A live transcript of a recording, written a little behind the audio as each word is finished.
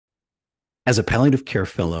As a palliative care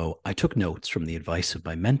fellow, I took notes from the advice of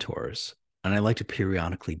my mentors, and I like to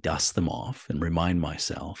periodically dust them off and remind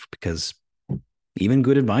myself because even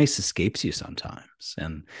good advice escapes you sometimes.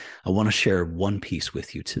 And I want to share one piece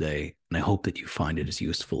with you today, and I hope that you find it as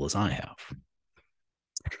useful as I have.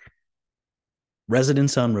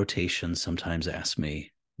 Residents on rotation sometimes ask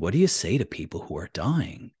me, what do you say to people who are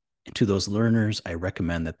dying? And to those learners, I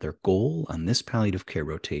recommend that their goal on this palliative care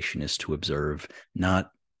rotation is to observe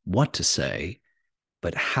not what to say,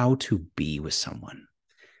 but how to be with someone.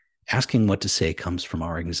 Asking what to say comes from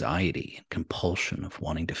our anxiety and compulsion of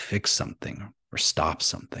wanting to fix something or stop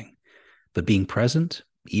something. But being present,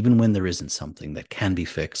 even when there isn't something that can be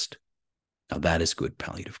fixed, now that is good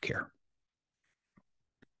palliative care.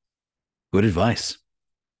 Good advice.